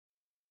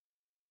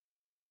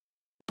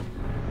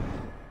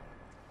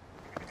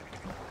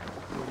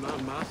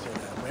master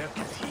where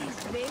is he?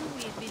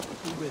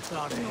 Who would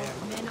thought of him?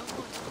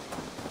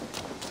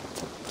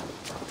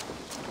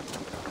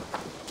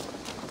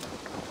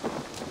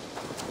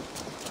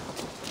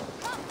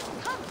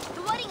 Come!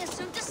 The wedding is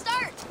soon to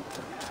start!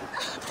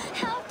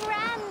 How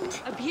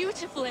grand! A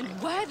beautiful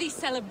and worthy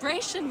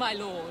celebration, my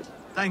lord.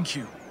 Thank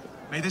you.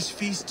 May this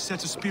feast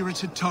set a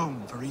spirited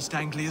tone for East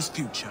Anglia's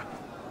future.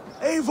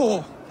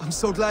 Eivor! I'm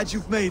so glad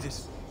you've made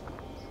it.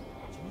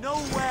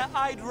 Nowhere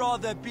I'd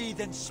rather be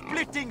than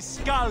splitting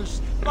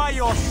skulls by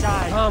your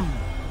side. Come,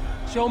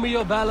 show me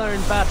your valor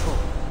in battle,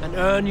 and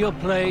earn your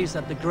place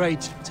at the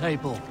great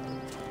table.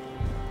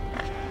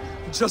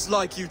 Just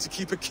like you to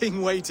keep a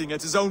king waiting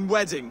at his own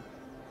wedding.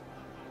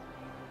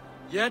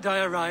 Yet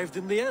I arrived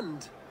in the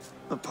end.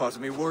 A part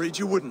of me worried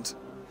you wouldn't.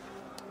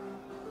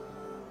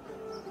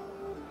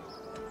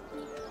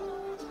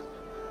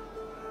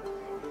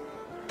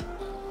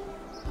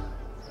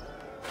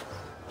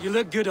 You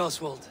look good,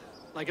 Oswald.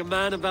 Like a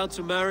man about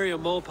to marry a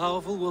more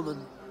powerful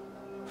woman.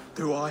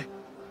 Do I?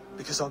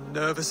 Because I'm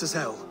nervous as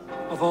hell.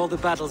 Of all the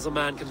battles a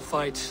man can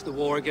fight, the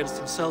war against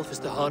himself is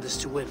the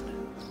hardest to win.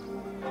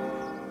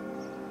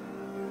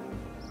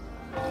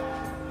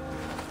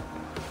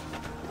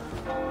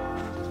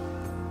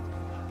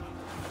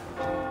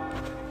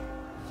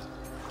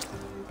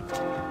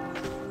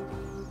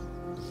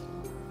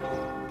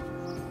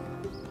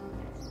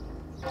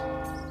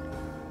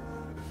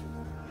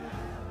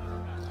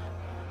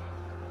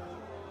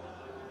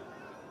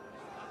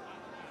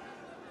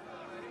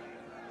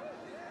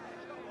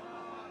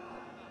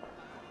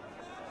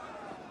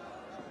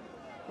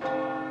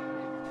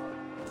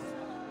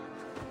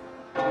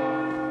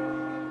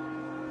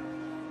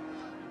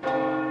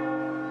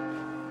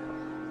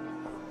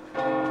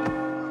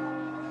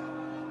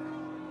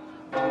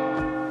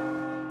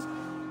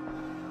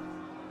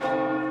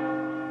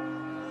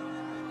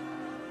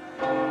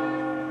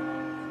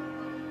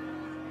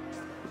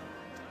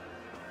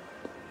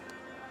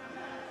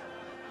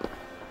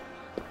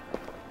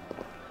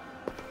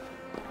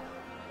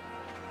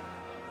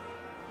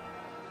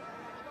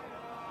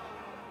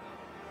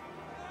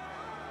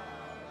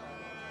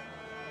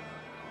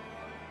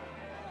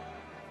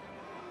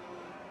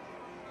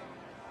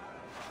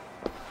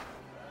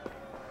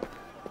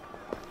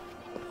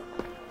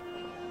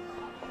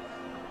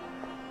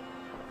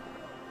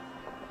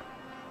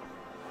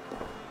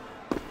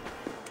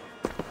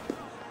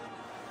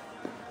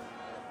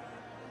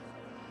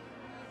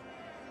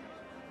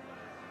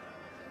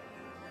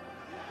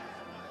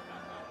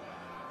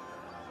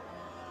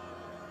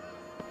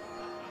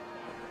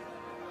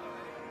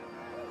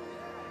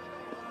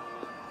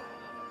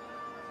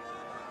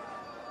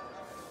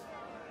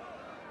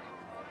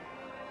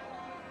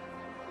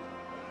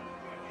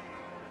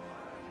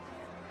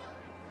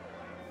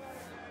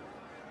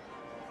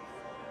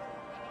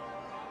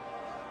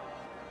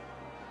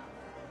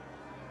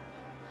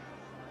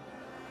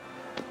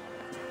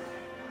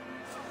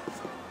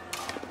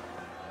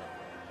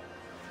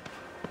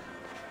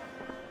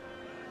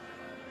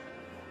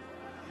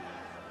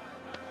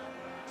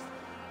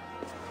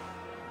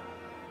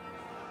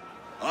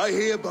 I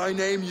hereby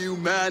name you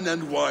man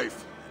and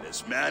wife, and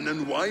as man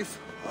and wife,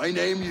 I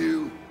name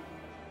you...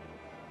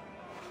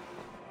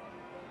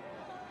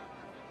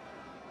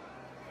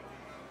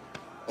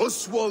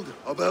 Oswald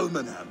of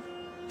Elmenham,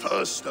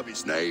 first of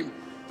his name,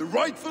 the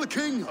rightful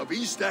king of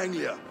East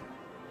Anglia,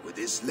 with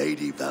his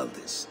lady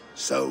Valdis,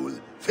 soul,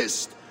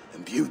 fist,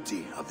 and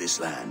beauty of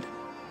this land.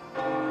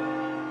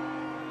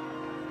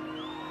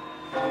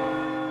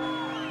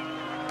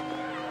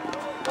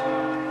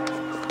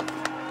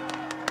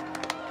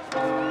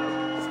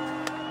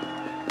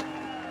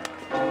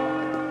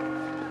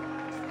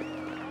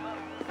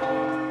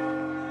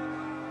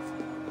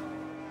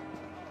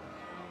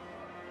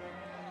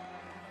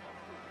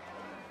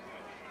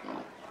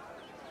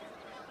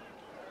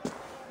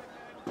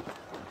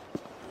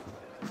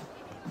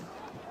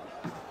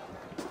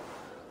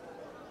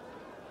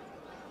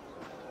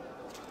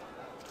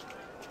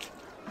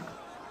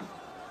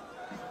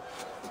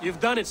 You've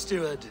done it,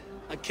 steward.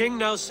 A king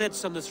now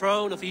sits on the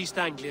throne of East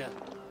Anglia.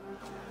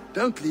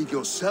 Don't leave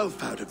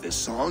yourself out of this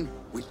song.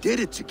 We did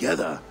it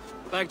together.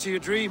 Back to your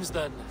dreams,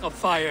 then, of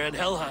fire and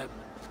Helheim.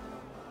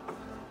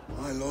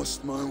 I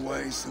lost my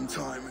way some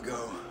time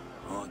ago.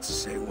 Hard to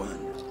say when.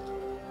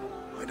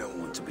 I don't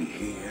want to be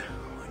here.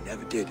 I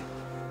never did.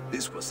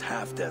 This was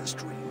Halfdan's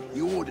dream.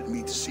 He ordered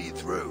me to see it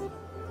through.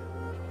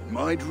 In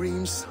my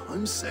dreams,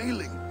 I'm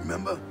sailing,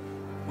 remember?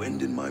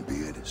 Wind in my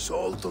beard,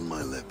 salt on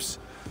my lips.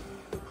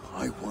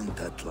 I want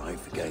that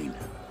life again.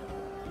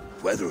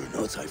 Whether or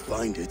not I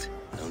find it,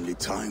 only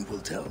time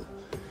will tell.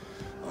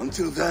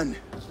 Until then,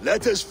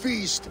 let us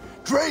feast,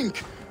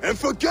 drink, and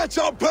forget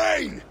our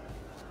pain!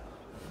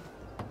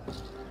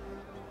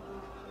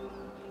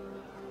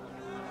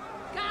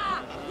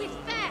 Ga! We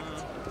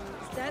fest!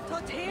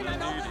 Städtot hela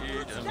något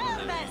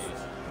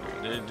stärbäst!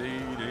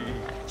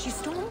 She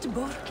stormed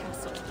Borg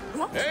Castle.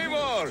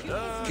 Eivor!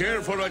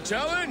 Care for a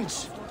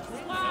challenge?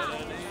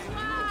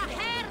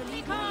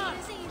 Herrlikar!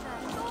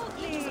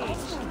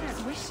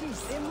 Wishes.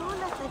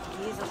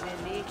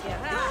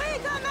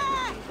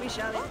 We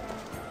shall.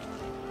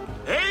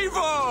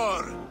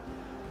 Eivor!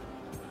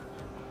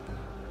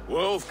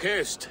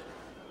 Wolf-kissed,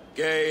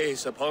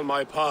 gaze upon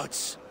my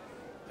pots.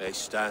 They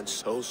stand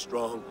so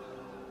strong.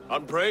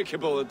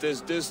 Unbreakable at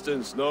this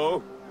distance,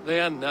 no? They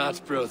are not,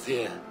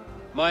 Brothir.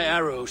 My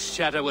arrows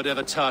shatter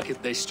whatever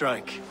target they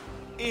strike.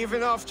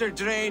 Even after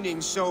draining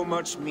so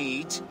much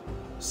meat,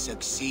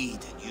 succeed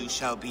and you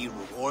shall be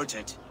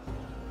rewarded.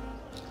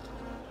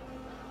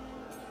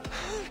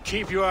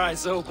 Keep your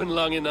eyes open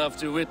long enough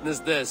to witness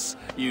this,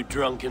 you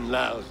drunken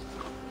lout.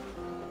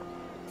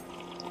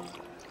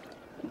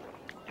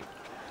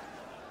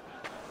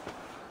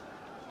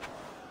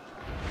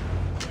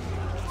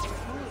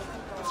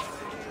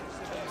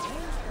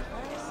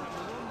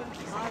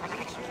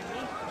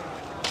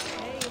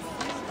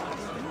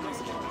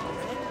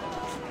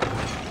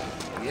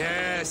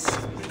 Yes,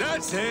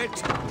 that's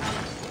it!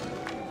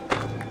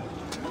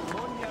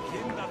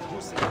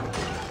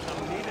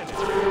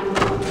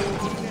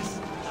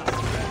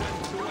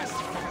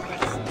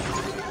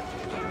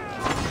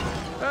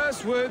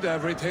 As with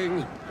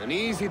everything, an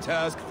easy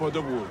task for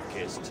the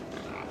wolf-kissed.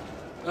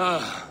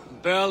 Ah,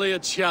 barely a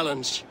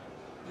challenge.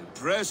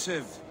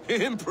 Impressive,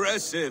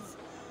 impressive.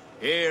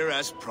 Here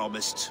as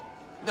promised.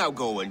 Now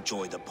go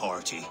enjoy the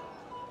party.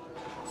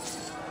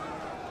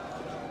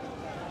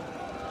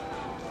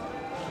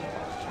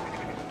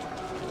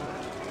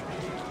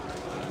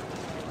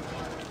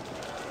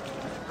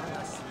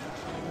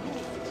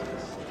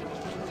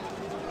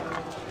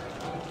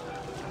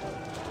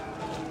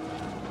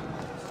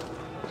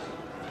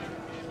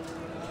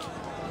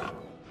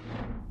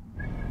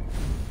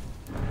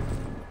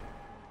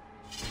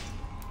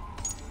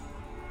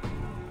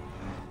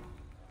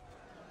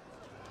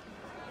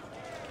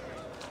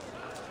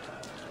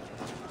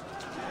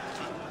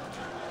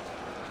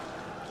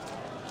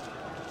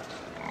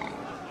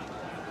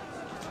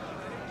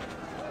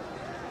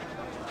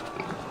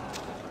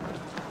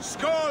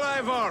 Skål,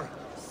 Eivor!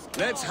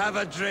 Let's have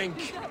a drink.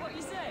 Is that what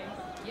you say?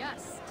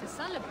 Yes, to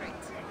celebrate.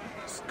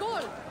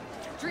 Skål!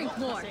 Drink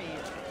more.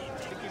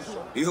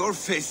 Your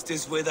fist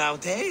is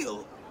without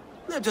ale.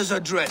 Let us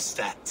address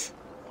that.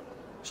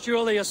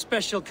 Surely a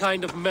special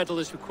kind of metal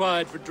is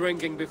required for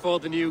drinking before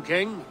the new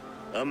king?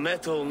 A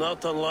metal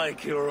not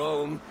unlike your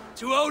own.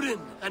 To Odin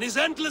and his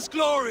endless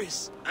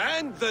glories!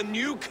 And the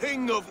new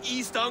king of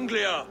East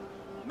Anglia.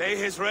 May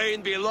his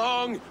reign be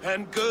long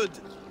and good.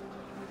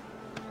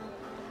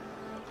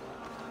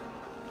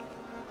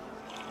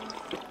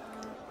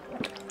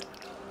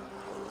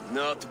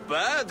 Not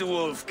bad,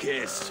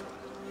 Wolf-kissed.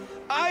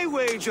 I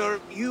wager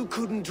you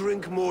couldn't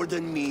drink more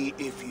than me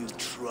if you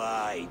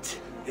tried.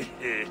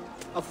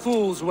 A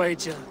fool's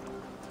wager.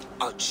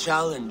 A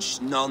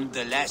challenge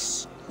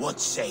nonetheless. What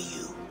say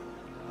you?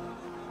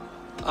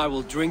 I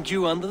will drink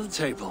you under the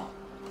table.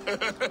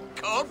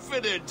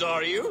 Confident,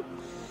 are you?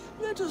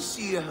 Let us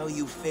see how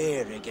you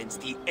fare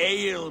against the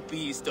ale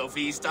beast of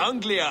East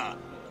Anglia.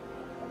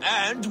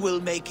 And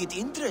we'll make it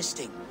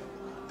interesting.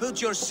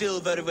 Put your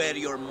silver where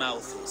your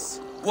mouth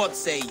is. What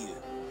say you?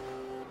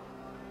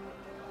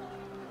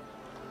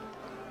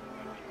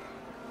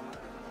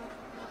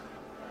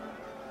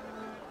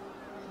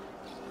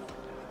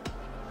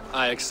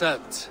 I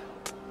accept.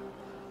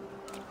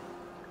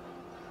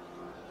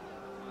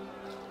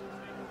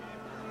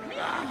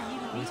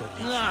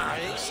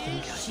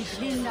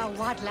 Linda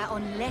wadla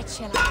on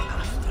lechela.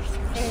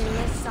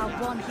 Elesa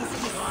won his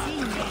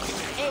senior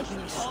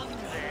Thegn.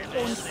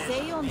 On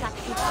say on that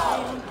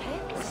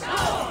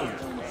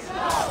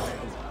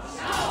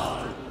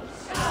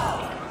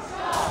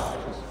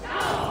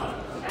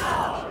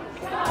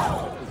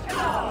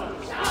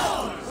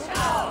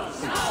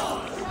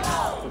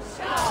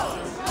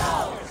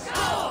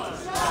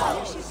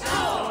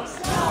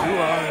You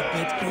are a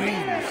bit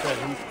green,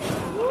 friend.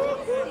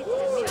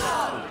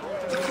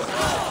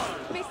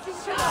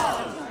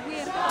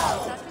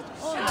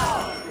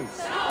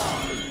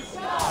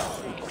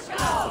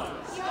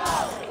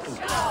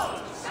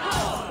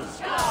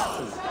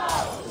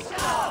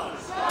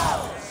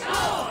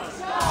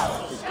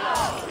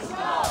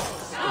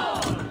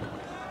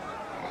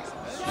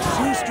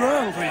 Too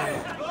strong for you.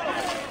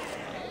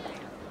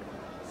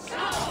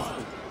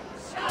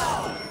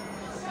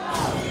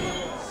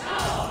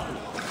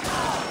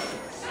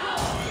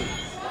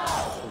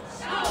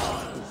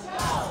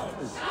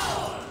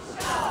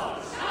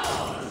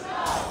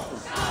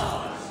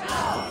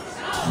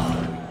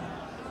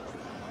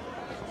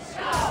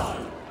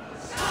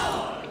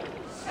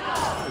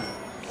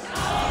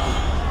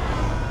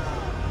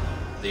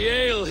 The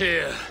ale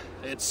here,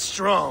 it's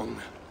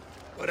strong.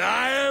 But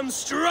I am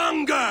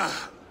stronger!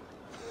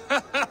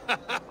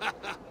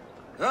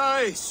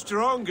 Aye,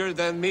 stronger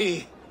than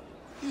me.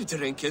 You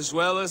drink as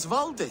well as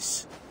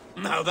Valdis.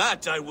 Now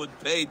that I would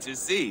pay to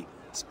see.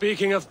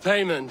 Speaking of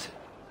payment,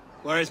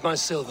 where is my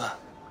silver?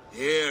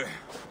 Here,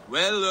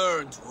 well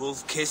earned,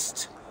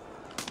 wolf-kissed.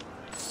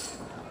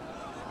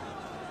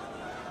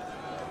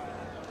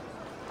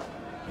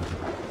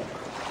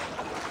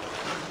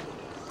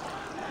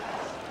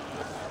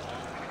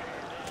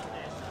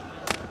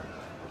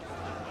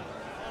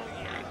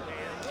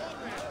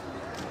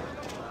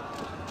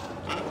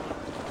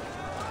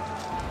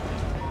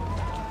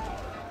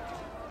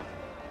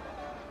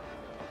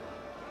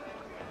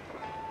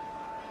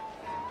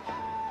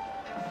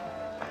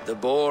 The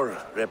boar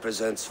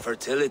represents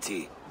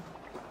fertility.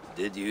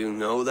 Did you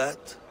know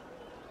that?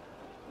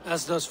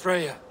 As does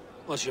Freya.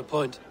 What's your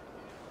point?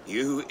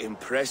 You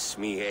impress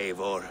me,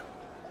 Eivor.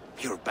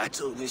 Your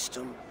battle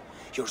wisdom,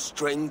 your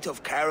strength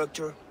of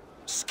character,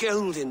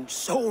 skilled in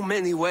so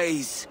many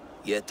ways.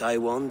 Yet I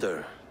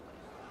wonder,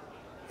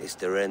 is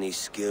there any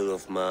skill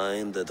of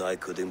mine that I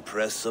could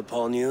impress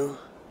upon you?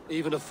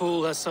 Even a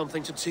fool has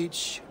something to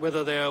teach,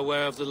 whether they are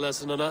aware of the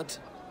lesson or not.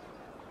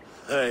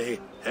 Hey.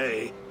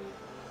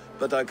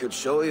 But I could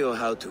show you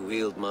how to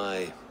wield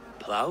my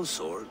plow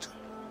sword.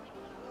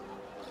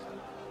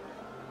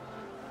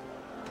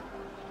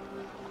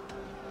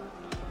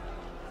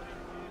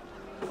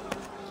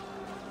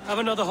 Have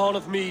another horn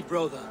of mead,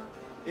 brother.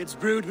 It's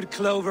brewed with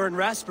clover and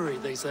raspberry,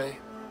 they say.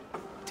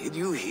 Did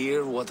you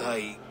hear what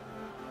I...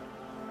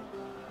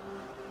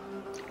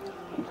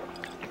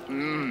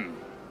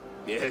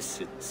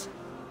 Yes, it's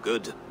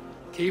good.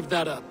 Keep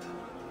that up.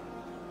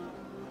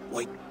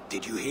 Wait,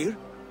 did you hear?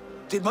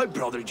 Did my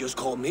brother just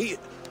call me?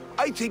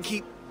 I think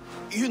he...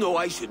 You know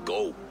I should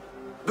go.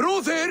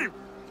 Brother!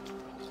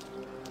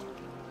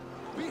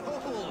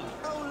 Behold,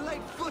 how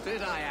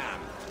light-footed I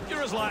am!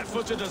 You're as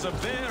light-footed as a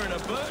bear in a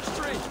birch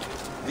tree.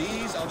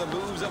 These are the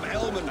moves of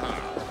Elmenhar.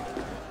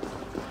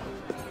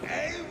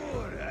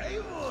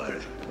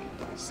 Eivor!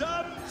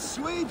 Some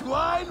sweet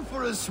wine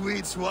for a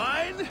sweet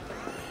swine?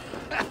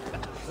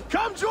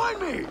 Come join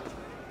me!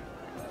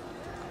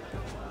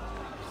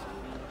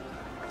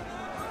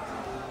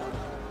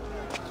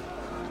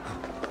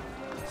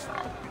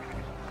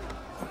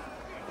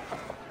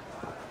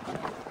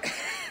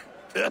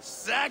 The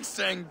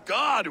Saxon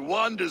god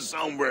wanders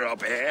somewhere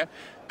up here,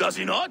 does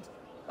he not?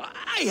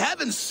 I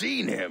haven't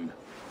seen him.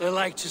 They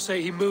like to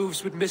say he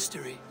moves with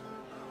mystery.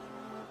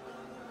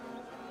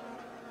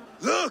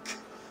 Look!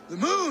 The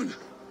moon!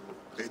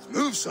 It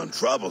moves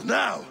untroubled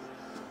now.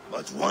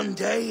 But one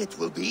day it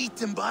will be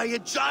eaten by a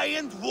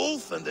giant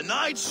wolf and the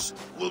nights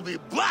will be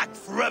black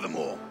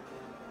forevermore.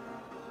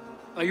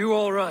 Are you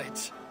all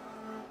right?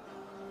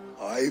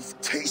 I've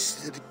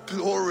tasted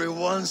glory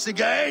once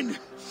again.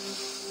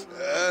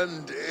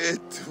 And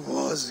it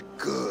was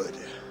good.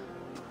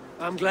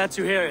 I'm glad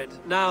to hear it.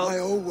 Now... I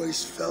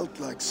always felt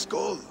like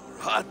Skoll or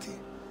Hati.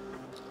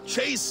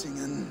 Chasing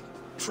and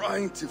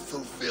trying to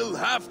fulfill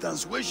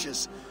Halfdan's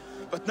wishes.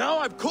 But now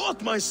I've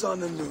caught my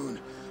sun and moon.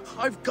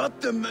 I've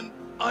got them and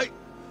I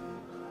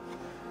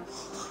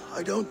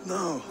don't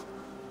know.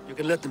 You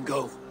can let them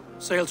go.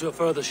 Sail to a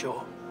further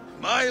shore.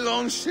 My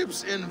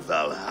longship's in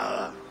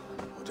Valhalla.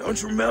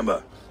 Don't you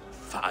remember?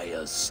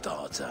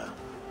 Firestarter.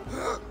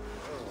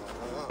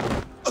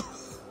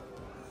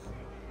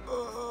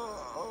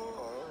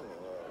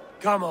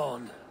 Come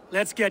on.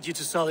 Let's get you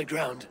to solid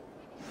ground.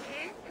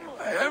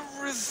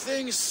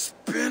 Everything's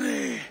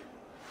spinny.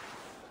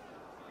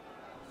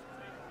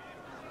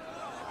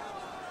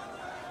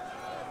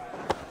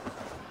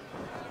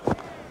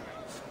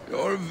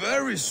 You're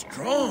very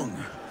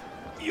strong.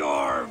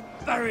 You're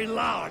very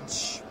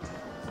large.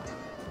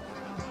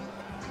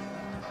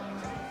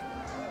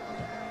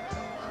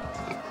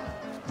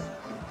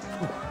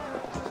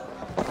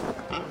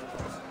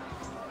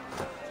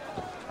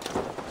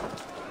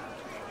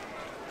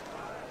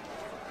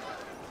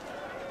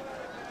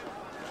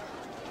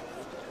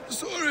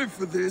 Sorry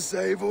for this,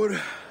 Eivor.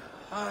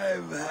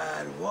 I've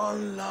had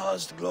one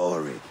last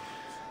glory.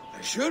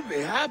 I should be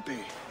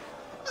happy.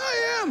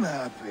 I am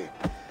happy.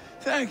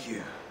 Thank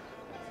you.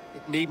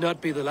 It need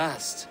not be the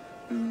last.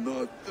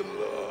 Not the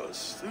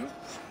last.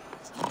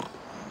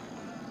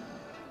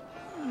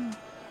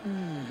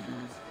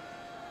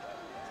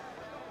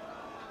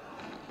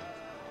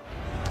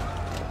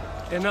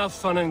 Enough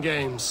fun and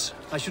games.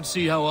 I should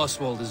see how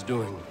Oswald is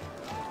doing.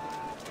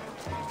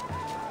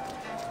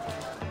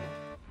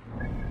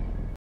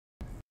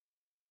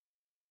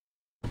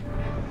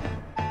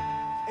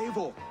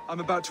 Eivor,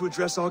 I'm about to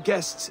address our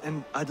guests,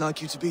 and I'd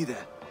like you to be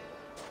there.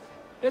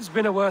 It's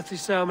been a worthy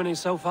ceremony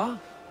so far.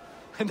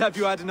 And have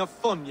you had enough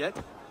fun yet?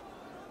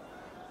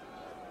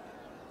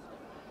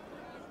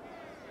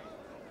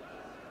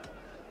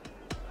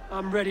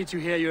 I'm ready to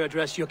hear you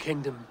address your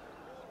kingdom.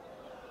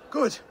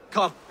 Good.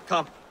 Come.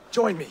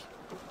 Join me.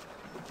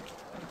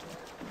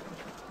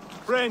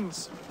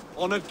 Friends,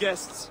 honored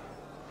guests,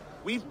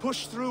 we've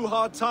pushed through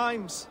hard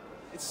times.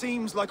 It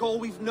seems like all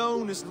we've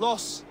known is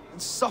loss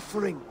and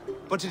suffering.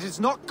 But it is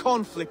not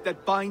conflict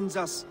that binds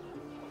us.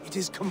 It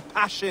is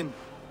compassion.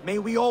 May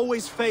we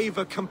always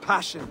favor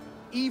compassion,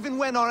 even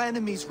when our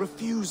enemies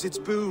refuse its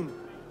boon.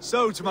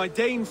 So, to my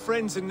Dane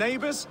friends and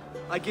neighbors,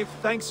 I give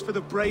thanks for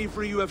the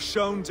bravery you have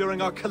shown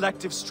during our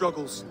collective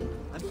struggles.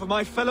 And for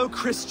my fellow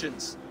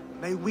Christians,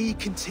 may we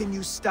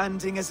continue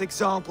standing as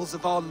examples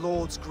of our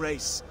Lord's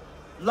grace.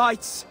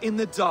 Lights in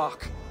the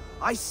dark.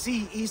 I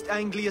see East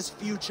Anglia's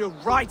future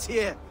right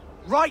here,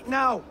 right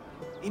now,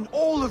 in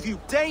all of you,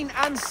 Dane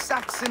and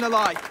Saxon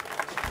alike.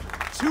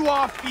 To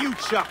our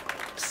future.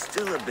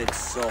 Still a bit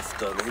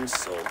soft on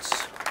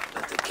insults,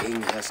 but the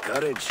king has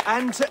courage.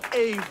 And to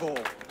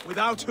Eivor,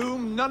 without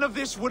whom none of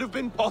this would have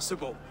been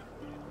possible.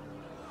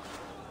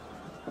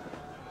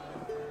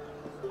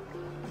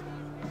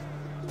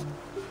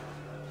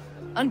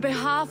 On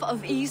behalf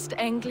of East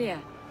Anglia,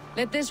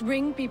 let this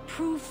ring be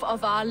proof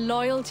of our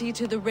loyalty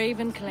to the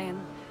Raven clan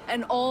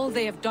and all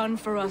they have done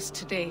for us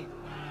today.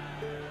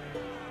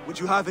 Would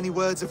you have any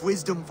words of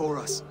wisdom for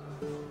us?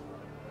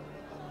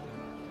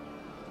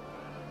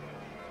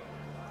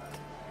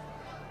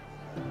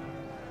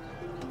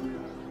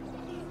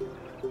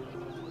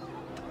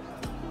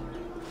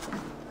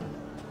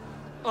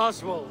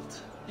 Oswald,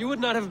 you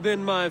would not have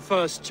been my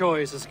first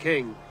choice as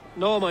king,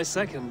 nor my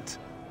second.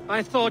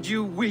 I thought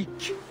you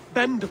weak,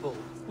 bendable,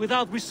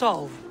 without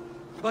resolve.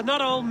 But not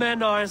all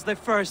men are as they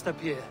first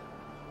appear.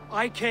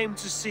 I came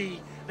to see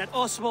that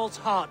Oswald's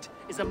heart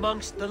is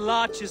amongst the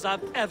largest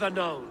I've ever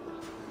known.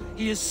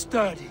 He is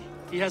sturdy,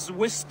 he has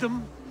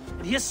wisdom,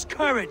 and he has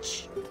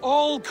courage.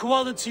 All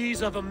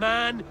qualities of a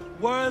man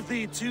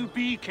worthy to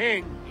be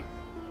king.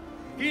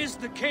 He is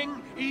the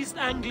king East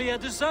Anglia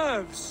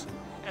deserves,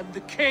 and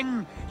the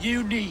king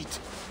you need.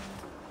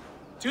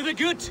 To the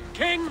good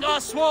King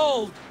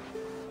Oswald!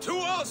 To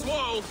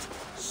Oswald!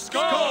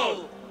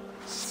 Skull!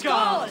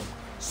 Skull!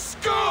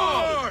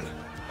 Score!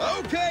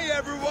 Okay,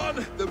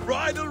 everyone, the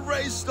bridal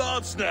race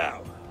starts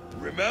now.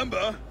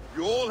 Remember,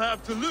 you all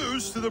have to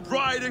lose to the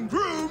bride and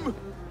groom.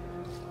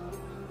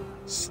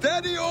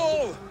 Steady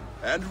all,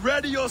 and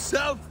ready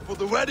yourself for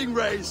the wedding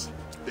race.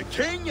 The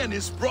king and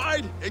his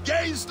bride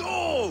against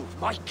all.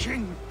 My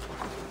king!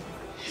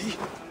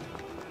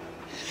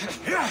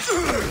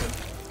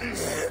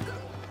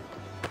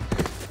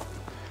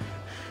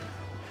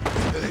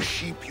 The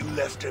sheep you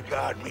left to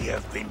guard me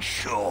have been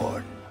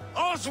shorn.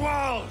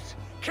 Oswald!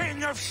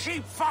 King of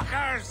sheep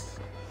fuckers!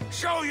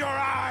 Show your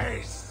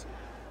eyes!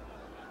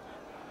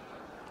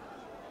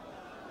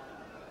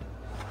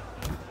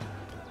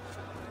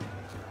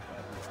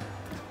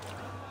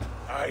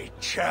 I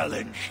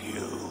challenge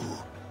you.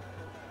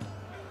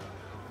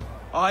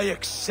 I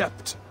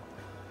accept.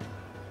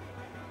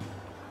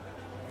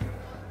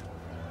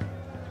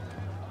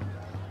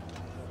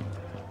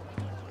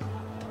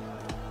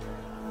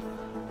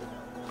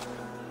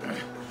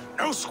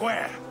 No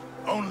square,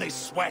 only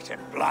sweat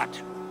and blood.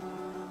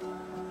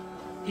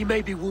 He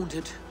may be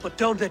wounded, but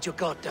don't let your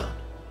guard down.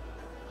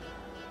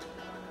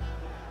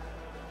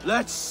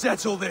 Let's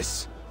settle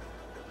this.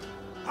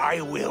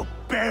 I will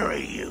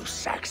bury you,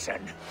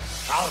 Saxon.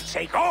 I'll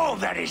take all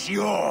that is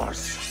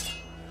yours.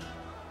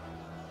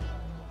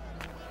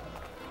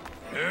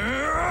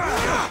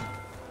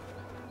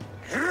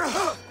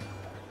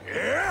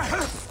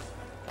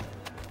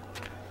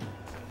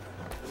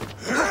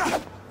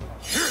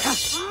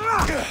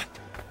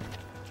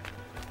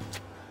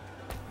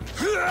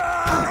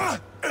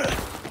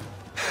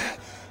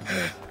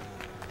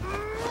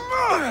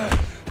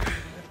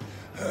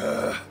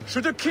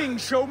 Should a king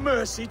show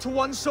mercy to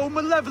one so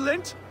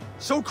malevolent?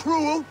 So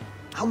cruel?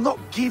 I'll not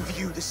give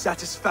you the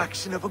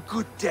satisfaction of a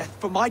good death,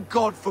 for my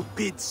god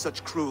forbids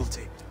such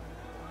cruelty.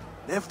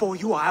 Therefore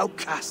you are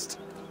outcast.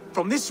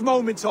 From this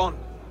moment on.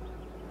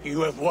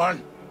 You have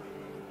won.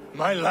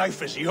 My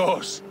life is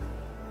yours.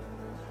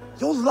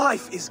 Your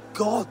life is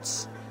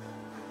God's.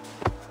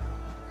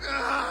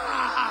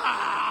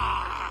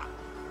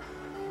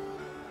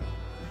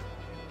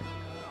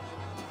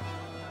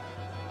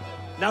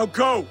 Now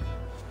go!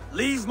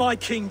 Leave my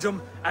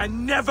kingdom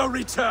and never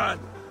return!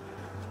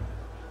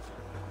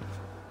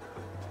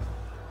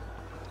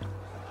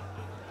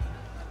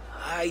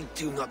 I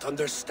do not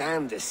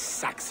understand this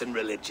Saxon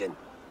religion.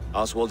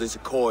 Oswald is a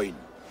coin.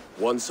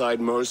 One side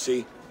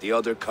mercy, the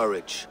other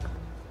courage.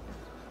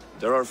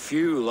 There are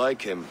few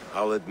like him,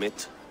 I'll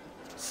admit.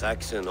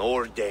 Saxon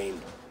or Thegn.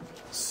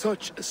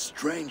 Such a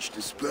strange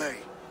display.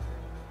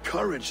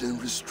 Courage and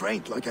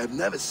restraint like I've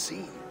never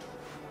seen.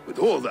 With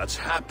all that's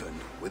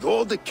happened, with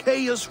all the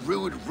chaos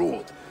Rued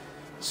wrought,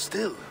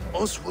 still,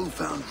 Oswald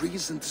found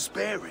reason to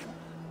spare him.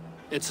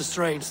 It's a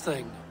strange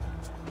thing.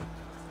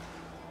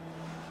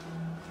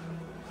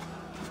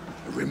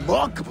 A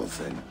remarkable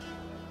thing.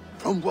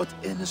 From what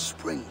inner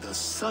spring does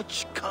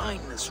such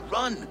kindness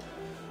run?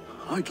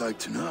 I'd like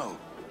to know.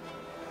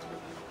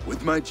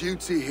 With my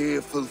duty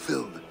here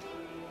fulfilled,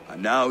 I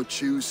now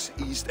choose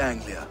East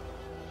Anglia.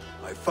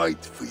 I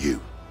fight for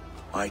you,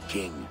 my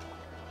king.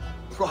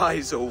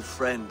 Rise, old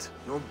friend.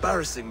 You're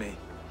embarrassing me.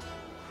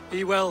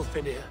 Be well,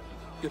 Finnir.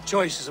 Your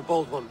choice is a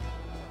bold one.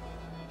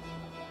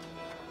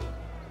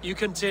 You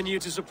continue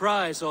to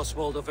surprise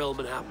Oswald of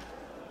Ilmenham.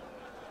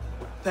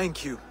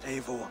 Thank you,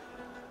 Eivor.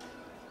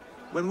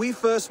 When we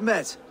first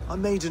met, I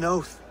made an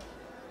oath.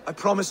 I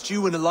promised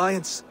you an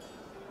alliance.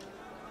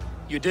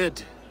 You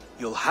did.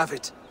 You'll have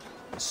it,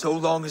 so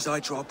long as I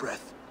draw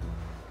breath.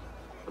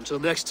 Until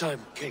next time,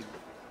 King.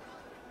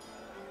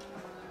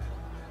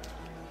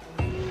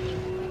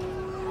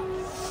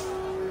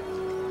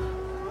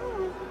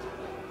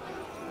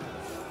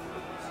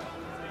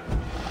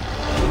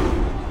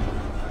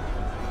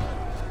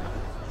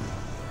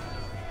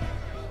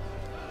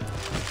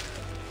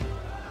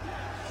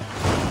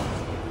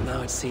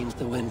 Now it seems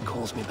the wind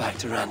calls me back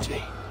to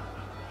Ranji.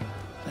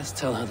 Let's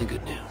tell her the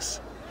good news.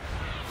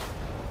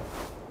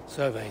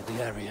 Survey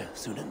the area,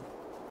 Sunan.